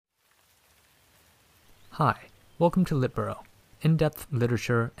Hi, welcome to Litboro, in-depth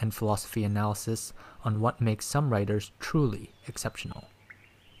literature and philosophy analysis on what makes some writers truly exceptional.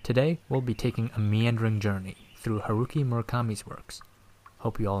 Today, we'll be taking a meandering journey through Haruki Murakami's works.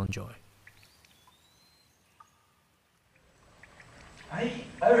 Hope you all enjoy. I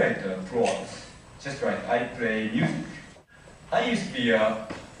write prose, just like I play music. I used to be an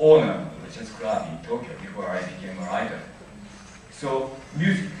owner of a jazz club in Tokyo before I became a writer. So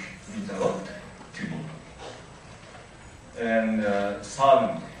music means a lot to me. And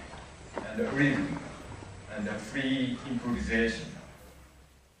sound, and rhythm, and free improvisation.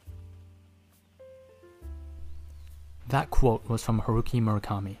 That quote was from Haruki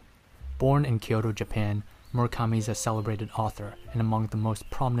Murakami. Born in Kyoto, Japan, Murakami is a celebrated author and among the most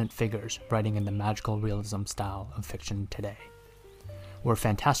prominent figures writing in the magical realism style of fiction today, where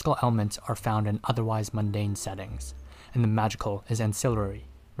fantastical elements are found in otherwise mundane settings, and the magical is ancillary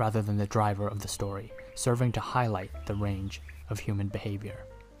rather than the driver of the story, serving to highlight the range of human behavior.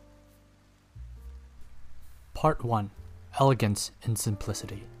 Part 1. Elegance and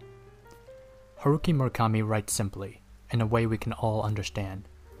Simplicity. Haruki Murakami writes simply, in a way we can all understand.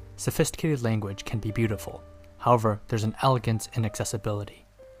 Sophisticated language can be beautiful, however, there's an elegance in accessibility,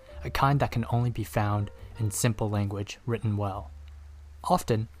 a kind that can only be found in simple language written well.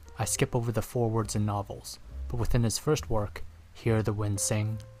 Often, I skip over the forewords in novels, but within his first work, Hear the Wind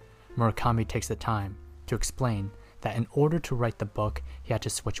Sing, Murakami takes the time to explain that in order to write the book, he had to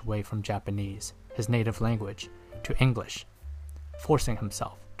switch away from Japanese, his native language, to English, forcing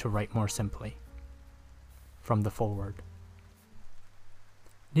himself to write more simply. From the foreword.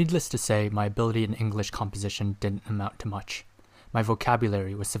 Needless to say, my ability in English composition didn't amount to much. My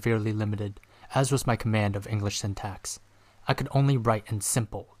vocabulary was severely limited, as was my command of English syntax. I could only write in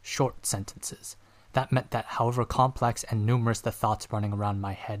simple, short sentences. That meant that however complex and numerous the thoughts running around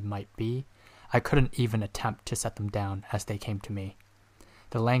my head might be, I couldn't even attempt to set them down as they came to me.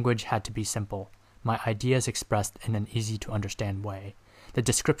 The language had to be simple, my ideas expressed in an easy-to-understand way, the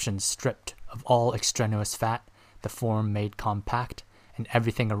descriptions stripped of all extraneous fat, the form made compact, and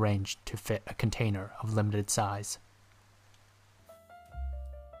everything arranged to fit a container of limited size.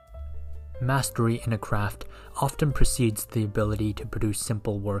 Mastery in a craft often precedes the ability to produce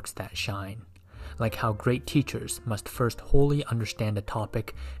simple works that shine, like how great teachers must first wholly understand a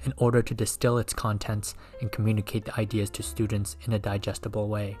topic in order to distill its contents and communicate the ideas to students in a digestible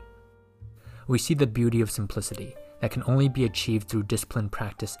way. We see the beauty of simplicity that can only be achieved through disciplined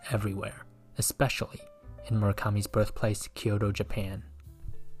practice everywhere, especially in Murakami's birthplace, Kyoto, Japan.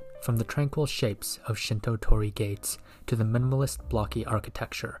 From the tranquil shapes of Shinto torii gates to the minimalist blocky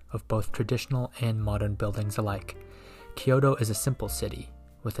architecture of both traditional and modern buildings alike, Kyoto is a simple city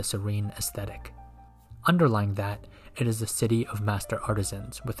with a serene aesthetic. Underlying that, it is a city of master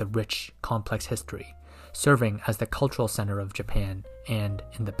artisans with a rich, complex history, serving as the cultural center of Japan and,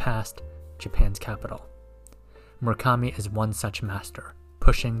 in the past, Japan's capital. Murakami is one such master,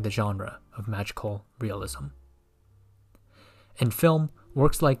 pushing the genre of magical realism. In film,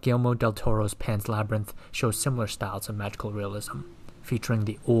 works like Guillermo del Toro's Pan's Labyrinth show similar styles of magical realism, featuring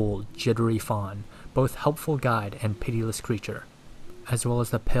the old, jittery faun, both helpful guide and pitiless creature, as well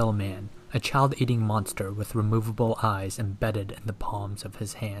as the pale man, a child-eating monster with removable eyes embedded in the palms of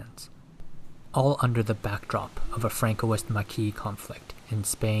his hands. All under the backdrop of a Francoist Maquis conflict in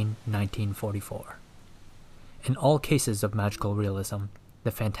Spain, 1944. In all cases of magical realism,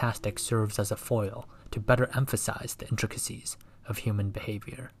 the fantastic serves as a foil to better emphasize the intricacies of human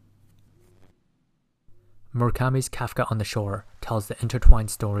behavior. Murakami's Kafka on the Shore tells the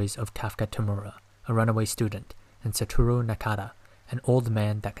intertwined stories of Kafka Tamura, a runaway student, and Satoru Nakata, an old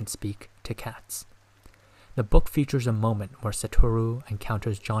man that can speak to cats. The book features a moment where Satoru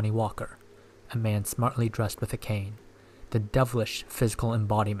encounters Johnny Walker, a man smartly dressed with a cane, the devilish physical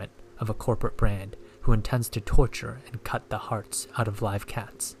embodiment of a corporate brand who intends to torture and cut the hearts out of live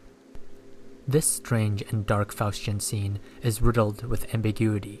cats. This strange and dark Faustian scene is riddled with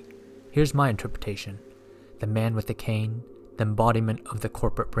ambiguity. Here's my interpretation. The man with the cane, the embodiment of the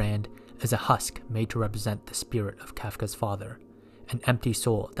corporate brand, is a husk made to represent the spirit of Kafka's father, an empty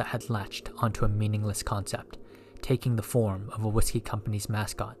soul that had latched onto a meaningless concept, taking the form of a whiskey company's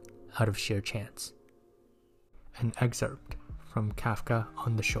mascot out of sheer chance. An excerpt from Kafka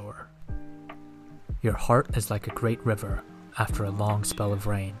on the Shore. Your heart is like a great river after a long spell of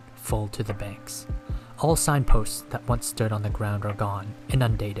rain, full to the banks. All signposts that once stood on the ground are gone,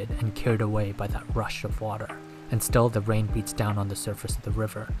 inundated and carried away by that rush of water, and still the rain beats down on the surface of the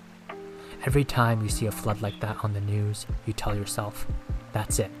river. Every time you see a flood like that on the news, you tell yourself,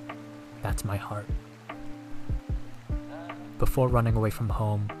 that's it, that's my heart. Before running away from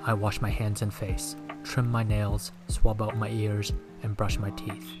home, I wash my hands and face, trim my nails, swab out my ears, and brush my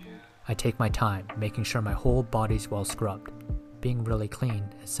teeth. I take my time, making sure my whole body's well scrubbed. Being really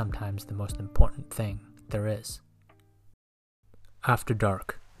clean is sometimes the most important thing there is. After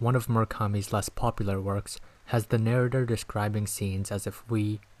Dark, one of Murakami's less popular works, has the narrator describing scenes as if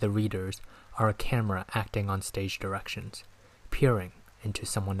we, the readers, are a camera acting on stage directions, peering into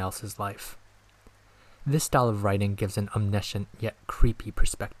someone else's life. This style of writing gives an omniscient yet creepy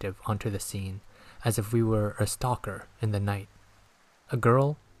perspective onto the scene, as if we were a stalker in the night. A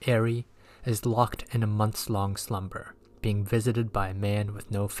girl, Eri, is locked in a months-long slumber, being visited by a man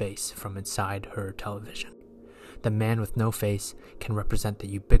with no face from inside her television. The man with no face can represent the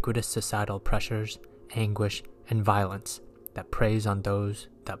ubiquitous societal pressures, anguish, and violence that preys on those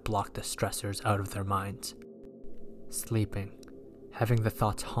that block the stressors out of their minds. Sleeping, having the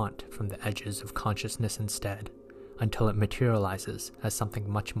thoughts haunt from the edges of consciousness instead, until it materializes as something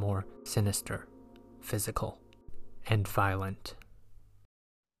much more sinister, physical, and violent.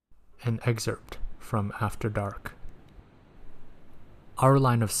 An excerpt from After Dark. Our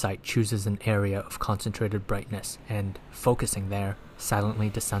line of sight chooses an area of concentrated brightness and, focusing there, silently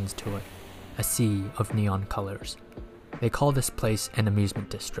descends to it, a sea of neon colors. They call this place an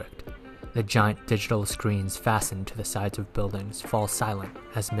amusement district. The giant digital screens fastened to the sides of buildings fall silent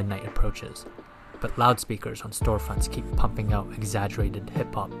as midnight approaches, but loudspeakers on storefronts keep pumping out exaggerated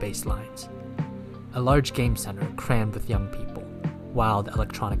hip-hop bass lines. A large game center crammed with young people, wild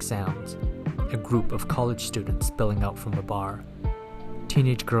electronic sounds, a group of college students spilling out from a bar,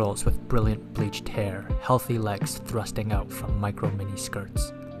 teenage girls with brilliant bleached hair, healthy legs thrusting out from micro-mini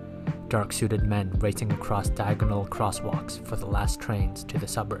skirts, dark-suited men racing across diagonal crosswalks for the last trains to the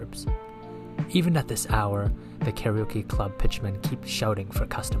suburbs. Even at this hour, the karaoke club pitchmen keep shouting for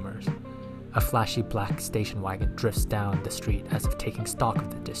customers. A flashy black station wagon drifts down the street as if taking stock of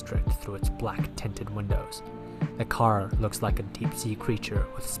the district through its black-tinted windows. The car looks like a deep-sea creature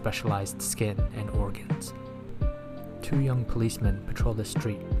with specialized skin and organs. Two young policemen patrol the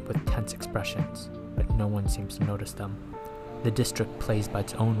street with tense expressions, but no one seems to notice them. The district plays by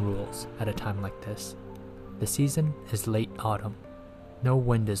its own rules at a time like this. The season is late autumn. No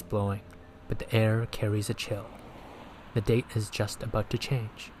wind is blowing, but the air carries a chill. The date is just about to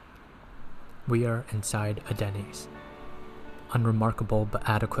change. We are inside a Denny's. Unremarkable but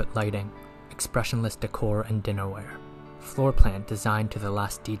adequate lighting, expressionless decor and dinnerware, floor plan designed to the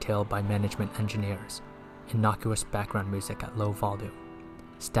last detail by management engineers, innocuous background music at low volume,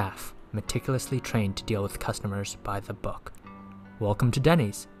 staff meticulously trained to deal with customers by the book. Welcome to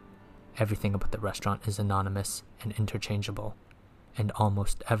Denny's. Everything about the restaurant is anonymous and interchangeable, and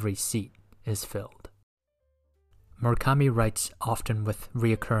almost every seat is filled. Murakami writes often with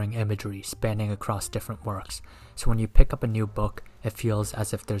reoccurring imagery spanning across different works, so when you pick up a new book, it feels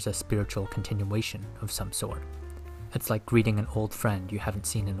as if there's a spiritual continuation of some sort. It's like greeting an old friend you haven't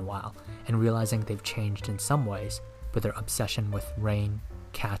seen in a while, and realizing they've changed in some ways, but their obsession with rain,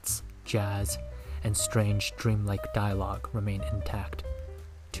 cats, jazz, and strange dreamlike dialogue remain intact.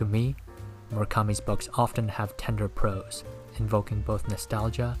 To me, Murakami's books often have tender prose, invoking both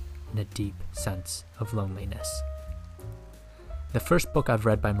nostalgia and a deep sense of loneliness. The first book I've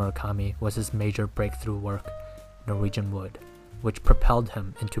read by Murakami was his major breakthrough work, Norwegian Wood, which propelled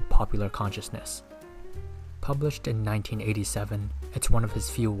him into popular consciousness. Published in 1987, it's one of his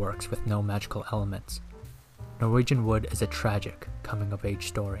few works with no magical elements. Norwegian Wood is a tragic, coming-of-age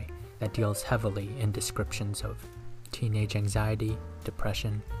story that deals heavily in descriptions of teenage anxiety,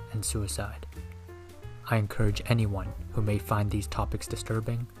 depression, and suicide. I encourage anyone who may find these topics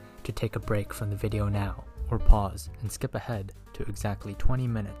disturbing to take a break from the video now, or pause and skip ahead to exactly 20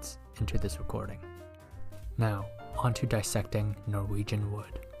 minutes into this recording. Now, on to dissecting Norwegian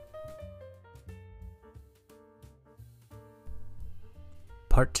Wood.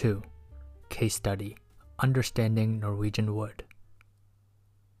 Part 2. Case Study: Understanding Norwegian Wood.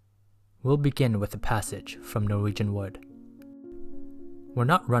 We'll begin with a passage from Norwegian Wood. We're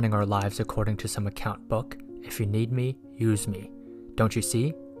not running our lives according to some account book. If you need me, use me. Don't you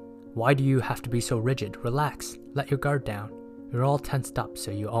see? Why do you have to be so rigid? Relax. Let your guard down. You're all tensed up,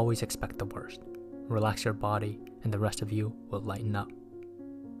 so you always expect the worst. Relax your body, and the rest of you will lighten up.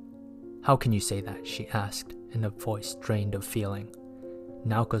 How can you say that? She asked, in a voice drained of feeling.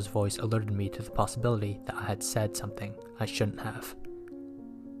 Naoko's voice alerted me to the possibility that I had said something I shouldn't have.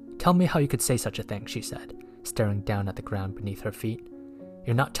 Tell me how you could say such a thing, she said, staring down at the ground beneath her feet.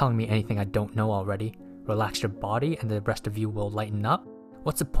 You're not telling me anything I don't know already. Relax your body and the rest of you will lighten up?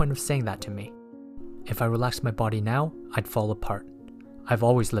 What's the point of saying that to me? If I relaxed my body now, I'd fall apart. I've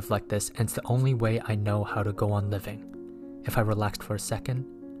always lived like this, and it's the only way I know how to go on living. If I relaxed for a second,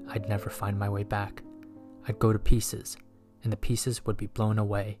 I'd never find my way back. I'd go to pieces, and the pieces would be blown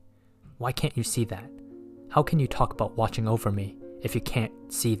away. Why can't you see that? How can you talk about watching over me if you can't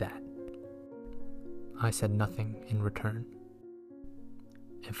see that? I said nothing in return.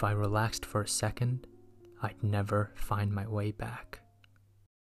 If I relaxed for a second, I'd never find my way back.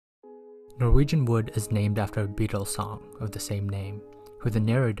 Norwegian Wood is named after a Beatles song of the same name, who the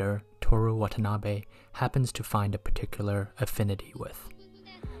narrator, Toru Watanabe, happens to find a particular affinity with.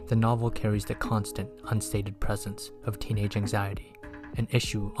 The novel carries the constant, unstated presence of teenage anxiety, an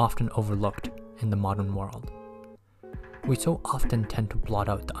issue often overlooked in the modern world. We so often tend to blot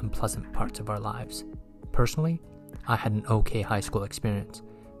out the unpleasant parts of our lives. Personally, I had an okay high school experience,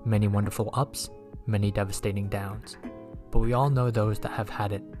 many wonderful ups, many devastating downs. But we all know those that have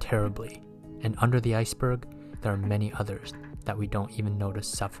had it terribly, and under the iceberg, there are many others that we don't even notice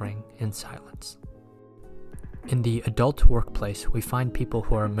suffering in silence. In the adult workplace, we find people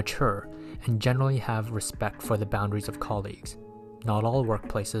who are mature and generally have respect for the boundaries of colleagues. Not all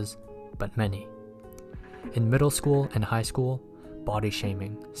workplaces, but many. In middle school and high school, body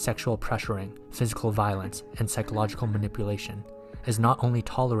shaming, sexual pressuring, physical violence, and psychological manipulation is not only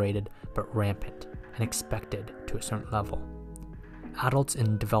tolerated but rampant and expected to a certain level. Adults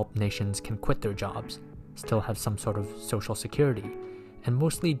in developed nations can quit their jobs, still have some sort of social security, and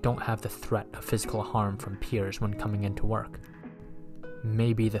mostly don't have the threat of physical harm from peers when coming into work.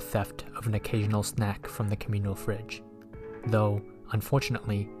 Maybe the theft of an occasional snack from the communal fridge. Though,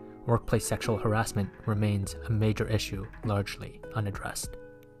 unfortunately, workplace sexual harassment remains a major issue largely unaddressed.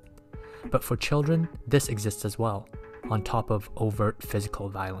 But for children, this exists as well, on top of overt physical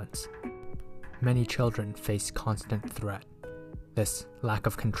violence. Many children face constant threat, this lack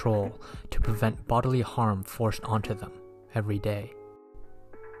of control to prevent bodily harm forced onto them every day.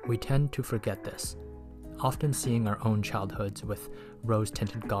 We tend to forget this, often seeing our own childhoods with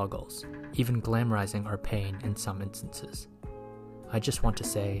rose-tinted goggles, even glamorizing our pain in some instances. I just want to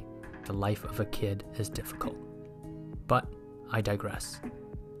say, the life of a kid is difficult. But I digress.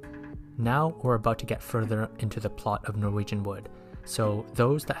 Now we're about to get further into the plot of Norwegian Wood, so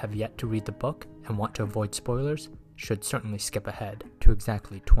those that have yet to read the book and want to avoid spoilers should certainly skip ahead to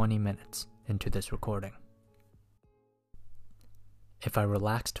exactly 20 minutes into this recording. If I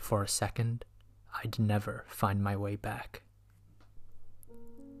relaxed for a second, I'd never find my way back.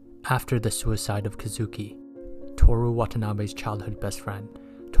 After the suicide of Kazuki, Toru Watanabe's childhood best friend,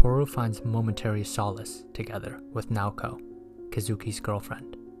 Toru finds momentary solace together with Naoko, Kazuki's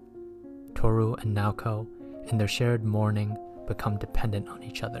girlfriend. Toru and Naoko, in their shared mourning, become dependent on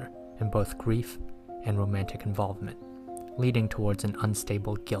each other in both grief and romantic involvement, leading towards an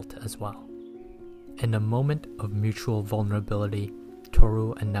unstable guilt as well. In a moment of mutual vulnerability,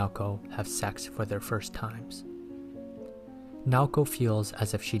 Toru and Naoko have sex for their first times. Naoko feels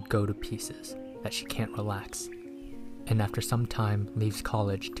as if she'd go to pieces, that she can't relax, and after some time leaves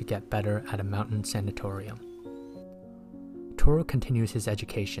college to get better at a mountain sanatorium. Toru continues his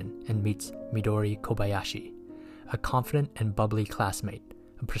education and meets Midori Kobayashi, a confident and bubbly classmate,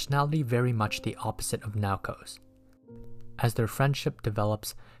 a personality very much the opposite of Naoko's. As their friendship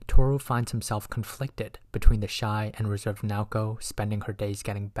develops, Toru finds himself conflicted between the shy and reserved Naoko spending her days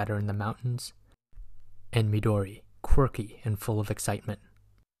getting better in the mountains, and Midori, quirky and full of excitement.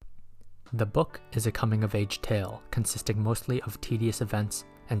 The book is a coming-of-age tale consisting mostly of tedious events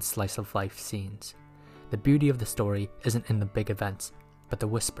and slice-of-life scenes. The beauty of the story isn't in the big events, but the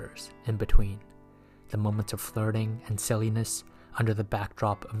whispers in between, the moments of flirting and silliness under the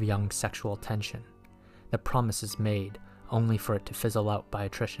backdrop of young sexual tension, the promises made only for it to fizzle out by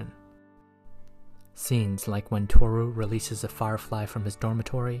attrition. Scenes like when Toru releases a firefly from his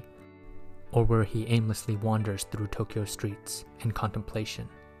dormitory, or where he aimlessly wanders through Tokyo streets in contemplation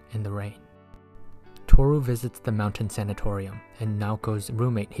in the rain. Toru visits the mountain sanatorium, and Naoko's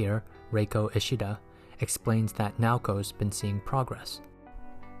roommate here, Reiko Ishida, explains that Naoko's been seeing progress.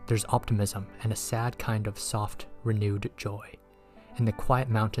 There's optimism and a sad kind of soft, renewed joy. In the quiet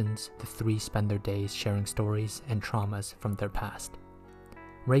mountains, the three spend their days sharing stories and traumas from their past.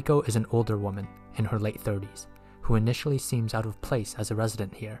 Reiko is an older woman, in her late 30s, who initially seems out of place as a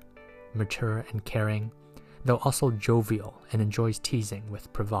resident here, mature and caring, though also jovial and enjoys teasing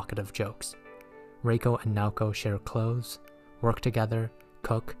with provocative jokes. Reiko and Naoko share clothes, work together,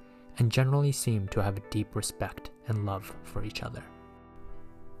 cook, and generally seem to have a deep respect and love for each other.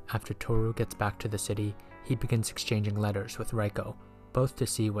 After Toru gets back to the city, he begins exchanging letters with Reiko, both to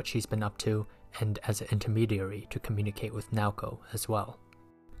see what she's been up to and as an intermediary to communicate with Naoko as well.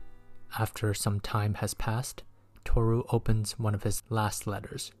 After some time has passed, Toru opens one of his last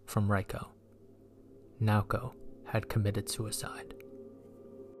letters from Reiko. Naoko had committed suicide.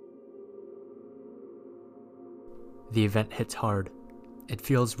 The event hits hard. It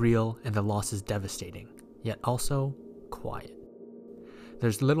feels real and the loss is devastating, yet also quiet.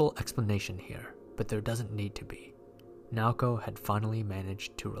 There's little explanation here, but there doesn't need to be. Naoko had finally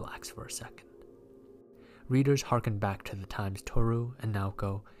managed to relax for a second. Readers harken back to the times Toru and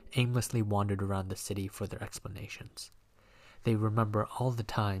Naoko aimlessly wandered around the city for their explanations. They remember all the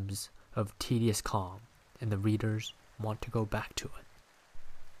times of tedious calm, and the readers want to go back to it.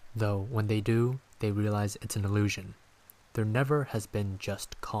 Though when they do, they realize it's an illusion. There never has been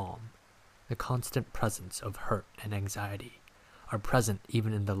just calm. The constant presence of hurt and anxiety are present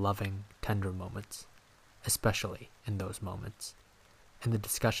even in the loving, tender moments, especially in those moments. And the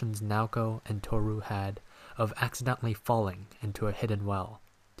discussions Naoko and Toru had of accidentally falling into a hidden well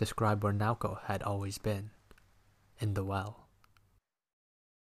describe where Naoko had always been, in the well.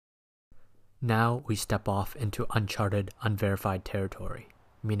 Now we step off into uncharted, unverified territory,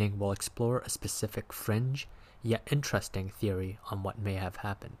 meaning we'll explore a specific fringe, yet interesting theory on what may have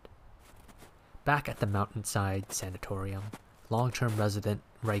happened. Back at the mountainside sanatorium, long-term resident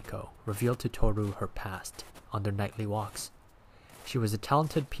Reiko revealed to Toru her past on their nightly walks. She was a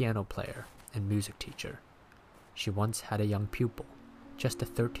talented piano player and music teacher. She once had a young pupil, just a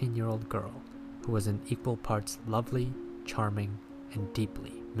 13-year-old girl, who was in equal parts lovely, charming, and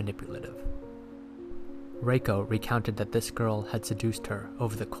deeply manipulative. Reiko recounted that this girl had seduced her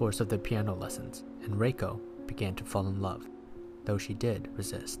over the course of the piano lessons, and Reiko began to fall in love, though she did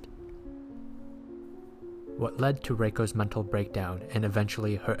resist. What led to Reiko's mental breakdown and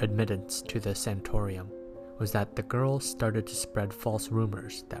eventually her admittance to the sanatorium was that the girl started to spread false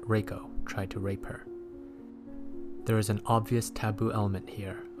rumors that Reiko tried to rape her. There is an obvious taboo element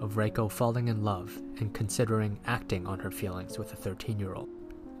here of Reiko falling in love and considering acting on her feelings with a 13-year-old,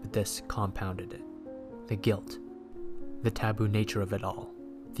 but this compounded it. The guilt, the taboo nature of it all,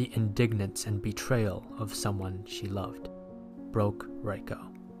 the indignance and betrayal of someone she loved, broke Reiko.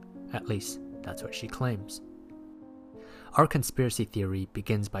 At least, that's what she claims. Our conspiracy theory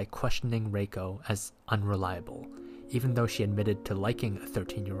begins by questioning Reiko as unreliable, even though she admitted to liking a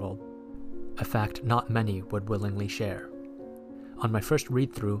 13-year-old, a fact not many would willingly share. On my first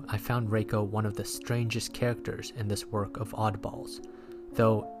read-through, I found Reiko one of the strangest characters in this work of oddballs,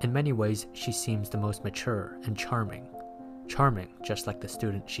 though in many ways she seems the most mature and charming. Charming, just like the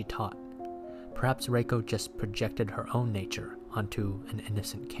student she taught. Perhaps Reiko just projected her own nature onto an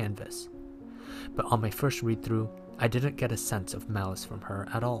innocent canvas. But on my first read-through, I didn't get a sense of malice from her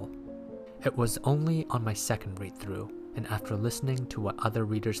at all. It was only on my second read-through, and after listening to what other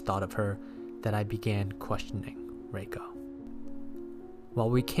readers thought of her, that I began questioning Reiko. While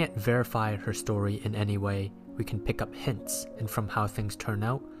we can't verify her story in any way, we can pick up hints, and from how things turn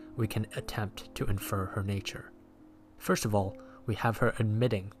out, we can attempt to infer her nature. First of all, we have her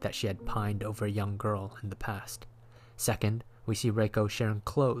admitting that she had pined over a young girl in the past. Second, we see Reiko sharing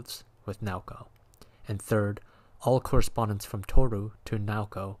clothes with Naoko. And third, all correspondence from Toru to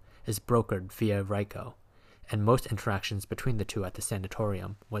Naoko is brokered via Reiko, and most interactions between the two at the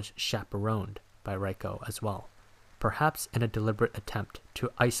sanatorium was chaperoned by Reiko as well, perhaps in a deliberate attempt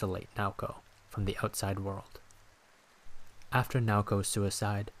to isolate Naoko from the outside world. After Naoko's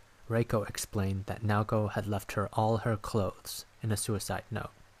suicide, Reiko explained that Naoko had left her all her clothes in a suicide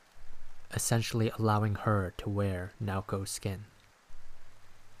note, essentially allowing her to wear Naoko's skin.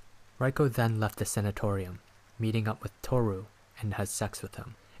 Reiko then left the sanatorium, meeting up with Toru, and has sex with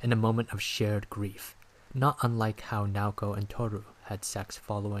him, in a moment of shared grief, not unlike how Naoko and Toru had sex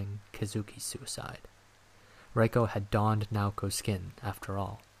following Kazuki's suicide. Reiko had donned Naoko's skin, after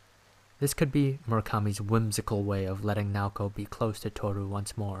all. This could be Murakami's whimsical way of letting Naoko be close to Toru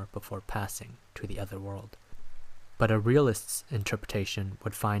once more before passing to the other world. But a realist's interpretation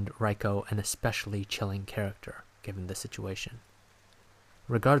would find Reiko an especially chilling character, given the situation.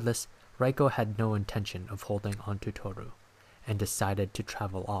 Regardless, Reiko had no intention of holding on to Toru, and decided to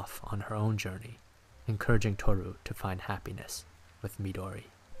travel off on her own journey, encouraging Toru to find happiness with Midori.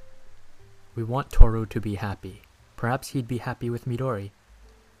 We want Toru to be happy. Perhaps he'd be happy with Midori,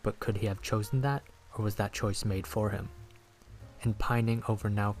 but could he have chosen that, or was that choice made for him? In pining over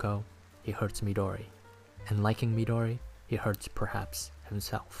Naoko, he hurts Midori. In liking Midori, he hurts perhaps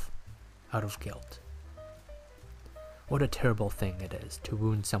himself, out of guilt. What a terrible thing it is to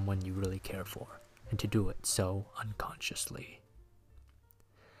wound someone you really care for, and to do it so unconsciously.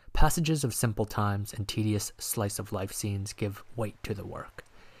 Passages of simple times and tedious slice-of-life scenes give weight to the work.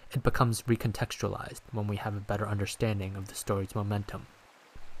 It becomes recontextualized when we have a better understanding of the story's momentum.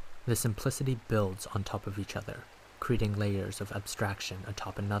 The simplicity builds on top of each other, creating layers of abstraction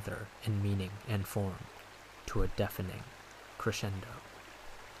atop another in meaning and form, to a deafening crescendo.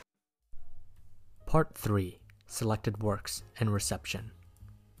 Part 3. selected works, and reception.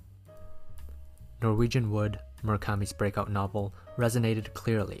 Norwegian Wood, Murakami's breakout novel, resonated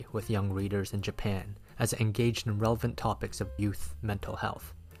clearly with young readers in Japan as it engaged in relevant topics of youth mental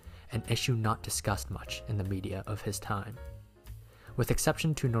health, an issue not discussed much in the media of his time. With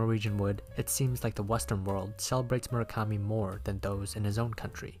exception to Norwegian Wood, it seems like the Western world celebrates Murakami more than those in his own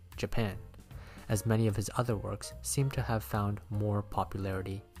country, Japan, as many of his other works seem to have found more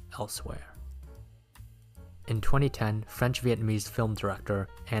popularity elsewhere. In 2010, French-Vietnamese film director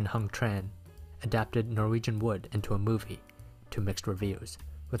An Hung Tran adapted Norwegian Wood into a movie, to mixed reviews,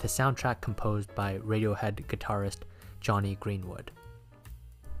 with a soundtrack composed by Radiohead guitarist Johnny Greenwood.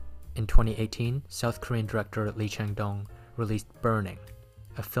 In 2018, South Korean director Lee Chang-dong released Burning,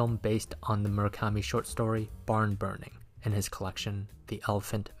 a film based on the Murakami short story Barn Burning in his collection The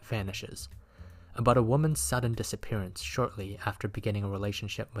Elephant Vanishes, about a woman's sudden disappearance shortly after beginning a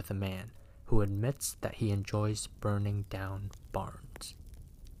relationship with a man who admits that he enjoys burning down barns.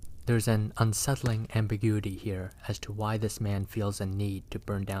 There's an unsettling ambiguity here as to why this man feels a need to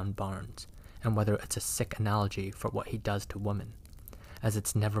burn down barns, and whether it's a sick analogy for what he does to women, as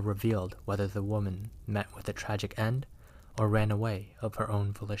it's never revealed whether the woman met with a tragic end or ran away of her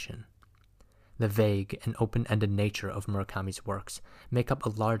own volition. The vague and open-ended nature of Murakami's works make up a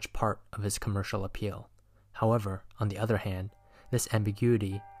large part of his commercial appeal. However, on the other hand, this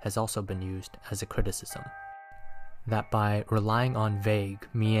ambiguity has also been used as a criticism. That by relying on vague,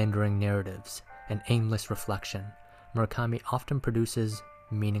 meandering narratives and aimless reflection, Murakami often produces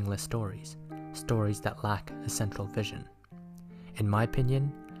meaningless stories, stories that lack a central vision. In my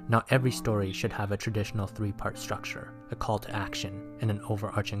opinion, not every story should have a traditional three-part structure, a call to action, and an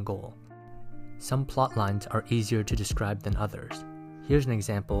overarching goal. Some plot lines are easier to describe than others. Here's an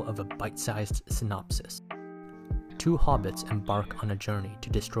example of a bite-sized synopsis. Two hobbits embark on a journey to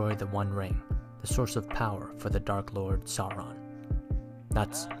destroy the One Ring, the source of power for the Dark Lord Sauron.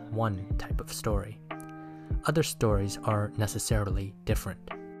 That's one type of story. Other stories are necessarily different.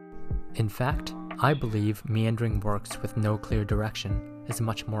 In fact, I believe meandering works with no clear direction is a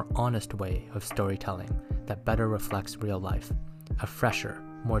much more honest way of storytelling that better reflects real life, a fresher,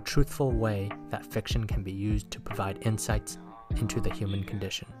 more truthful way that fiction can be used to provide insights into the human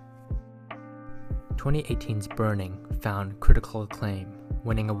condition. 2018's Burning found critical acclaim,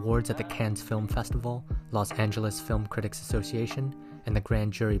 winning awards at the Cannes Film Festival, Los Angeles Film Critics Association, and the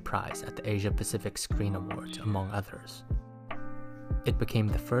Grand Jury Prize at the Asia Pacific Screen Awards, among others. It became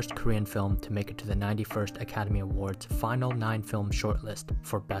the first Korean film to make it to the 91st Academy Awards' final 9-film shortlist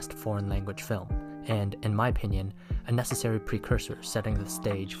for Best Foreign Language Film, and, in my opinion, a necessary precursor setting the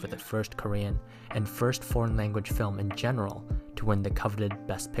stage for the first Korean and first foreign language film in general to win the coveted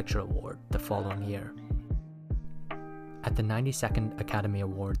Best Picture Award the following year. At the 92nd Academy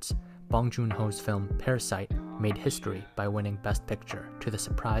Awards, Bong Joon-ho's film Parasite made history by winning Best Picture to the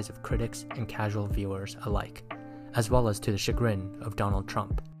surprise of critics and casual viewers alike, as well as to the chagrin of Donald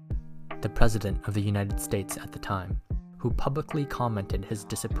Trump, the President of the United States at the time, who publicly commented his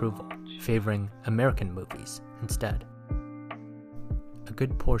disapproval, favoring American movies instead. A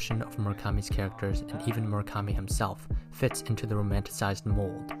good portion of Murakami's characters, and even Murakami himself, fits into the romanticized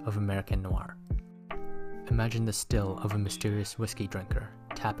mold of American noir. Imagine the still of a mysterious whiskey drinker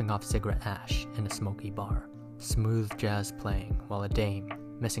tapping off cigarette ash in a smoky bar, smooth jazz playing while a dame,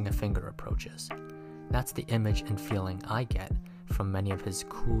 missing a finger, approaches. That's the image and feeling I get from many of his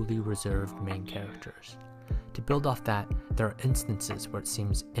coolly reserved main characters. To build off that, there are instances where it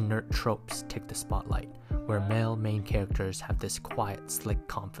seems inert tropes take the spotlight, where male main characters have this quiet, slick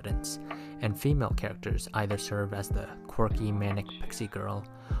confidence, and female characters either serve as the quirky, manic pixie girl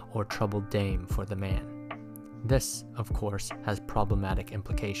or troubled dame for the man. This, of course, has problematic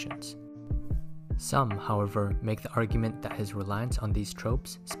implications. Some, however, make the argument that his reliance on these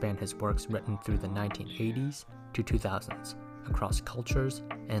tropes span his works written through the 1980s to 2000s, across cultures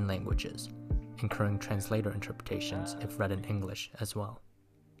and languages, incurring translator interpretations if read in English as well.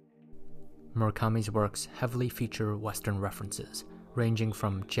 Murakami's works heavily feature Western references, ranging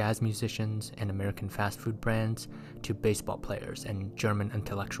from jazz musicians and American fast food brands to baseball players and German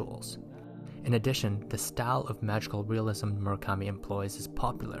intellectuals. In addition, the style of magical realism Murakami employs is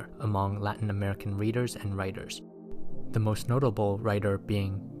popular among Latin American readers and writers, the most notable writer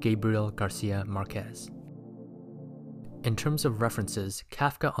being Gabriel Garcia Marquez. In terms of references,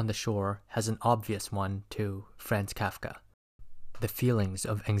 Kafka on the Shore has an obvious one to Franz Kafka. The feelings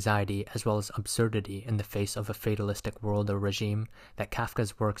of anxiety as well as absurdity in the face of a fatalistic world or regime that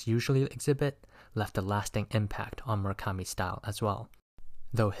Kafka's works usually exhibit left a lasting impact on Murakami's style as well,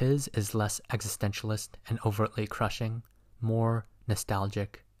 though his is less existentialist and overtly crushing, more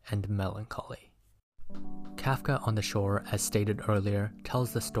nostalgic and melancholy. Kafka on the Shore, as stated earlier,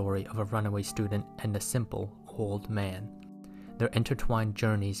 tells the story of a runaway student and a simple, old man. Their intertwined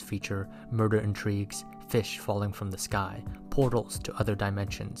journeys feature murder intrigues, fish falling from the sky, portals to other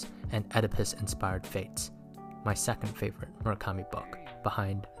dimensions, and Oedipus-inspired fates. My second favorite Murakami book,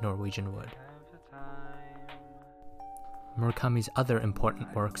 behind Norwegian Wood. Murakami's other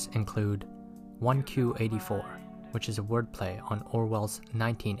important works include 1Q84, which is a wordplay on Orwell's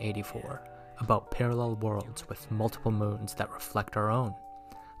 1984, about parallel worlds with multiple moons that reflect our own,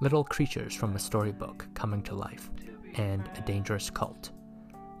 little creatures from a storybook coming to life, and A Dangerous Cult.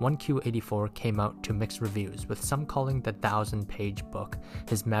 1Q84 came out to mixed reviews, with some calling the 1,000-page book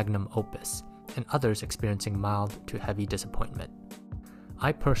his magnum opus, and others experiencing mild to heavy disappointment.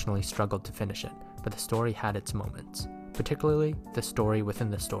 I personally struggled to finish it, but the story had its moments, particularly the story within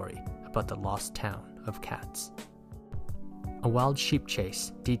the story about the lost town of cats. A Wild Sheep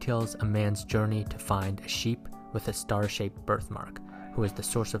Chase details a man's journey to find a sheep with a star-shaped birthmark, who is the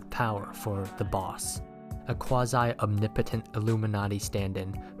source of power for the Boss, a quasi-omnipotent Illuminati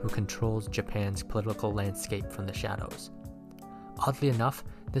stand-in who controls Japan's political landscape from the shadows. Oddly enough,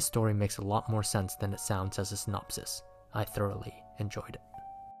 this story makes a lot more sense than it sounds as a synopsis. I thoroughly enjoyed it.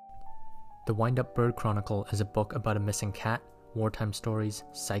 The Wind-Up Bird Chronicle is a book about a missing cat, wartime stories,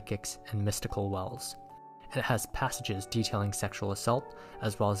 psychics, and mystical wells. It has passages detailing sexual assault,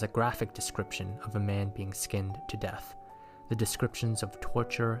 as well as a graphic description of a man being skinned to death. The descriptions of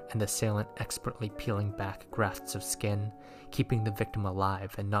torture and the assailant expertly peeling back grafts of skin, keeping the victim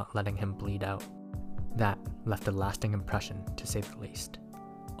alive and not letting him bleed out. That left a lasting impression, to say the least.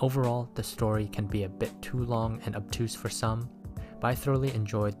 Overall, the story can be a bit too long and obtuse for some, but I thoroughly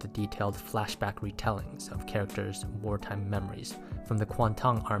enjoyed the detailed flashback retellings of characters' wartime memories from the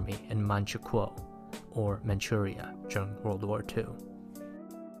Kwantung Army in Manchukuo, or Manchuria, during World War II.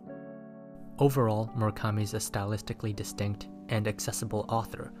 Overall, Murakami is a stylistically distinct and accessible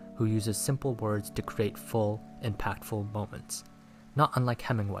author who uses simple words to create full, impactful moments, not unlike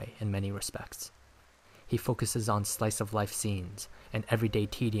Hemingway in many respects. He focuses on slice-of-life scenes and everyday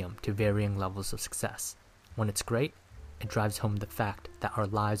tedium to varying levels of success. When it's great, it drives home the fact that our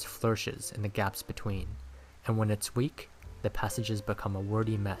lives flourishes in the gaps between, and when it's weak, the passages become a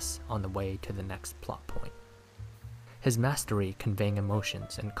wordy mess on the way to the next plot point. His mastery conveying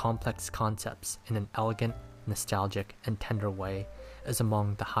emotions and complex concepts in an elegant, nostalgic, and tender way is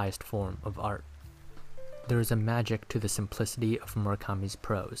among the highest form of art. There is a magic to the simplicity of Murakami's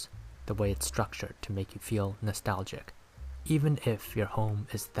prose, the way it's structured to make you feel nostalgic, even if your home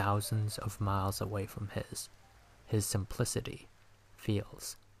is thousands of miles away from his. His simplicity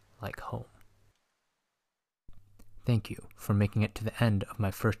feels like home. Thank you for making it to the end of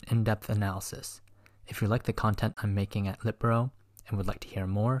my first in-depth analysis. If you like the content I'm making at Litbro and would like to hear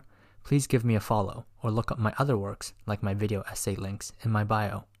more, please give me a follow or look up my other works like my video essay links in my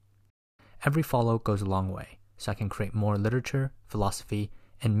bio. Every follow goes a long way, so I can create more literature, philosophy,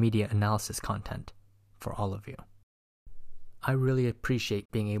 and media analysis content for all of you. I really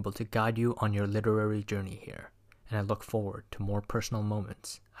appreciate being able to guide you on your literary journey here, and I look forward to more personal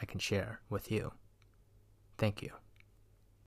moments I can share with you. Thank you.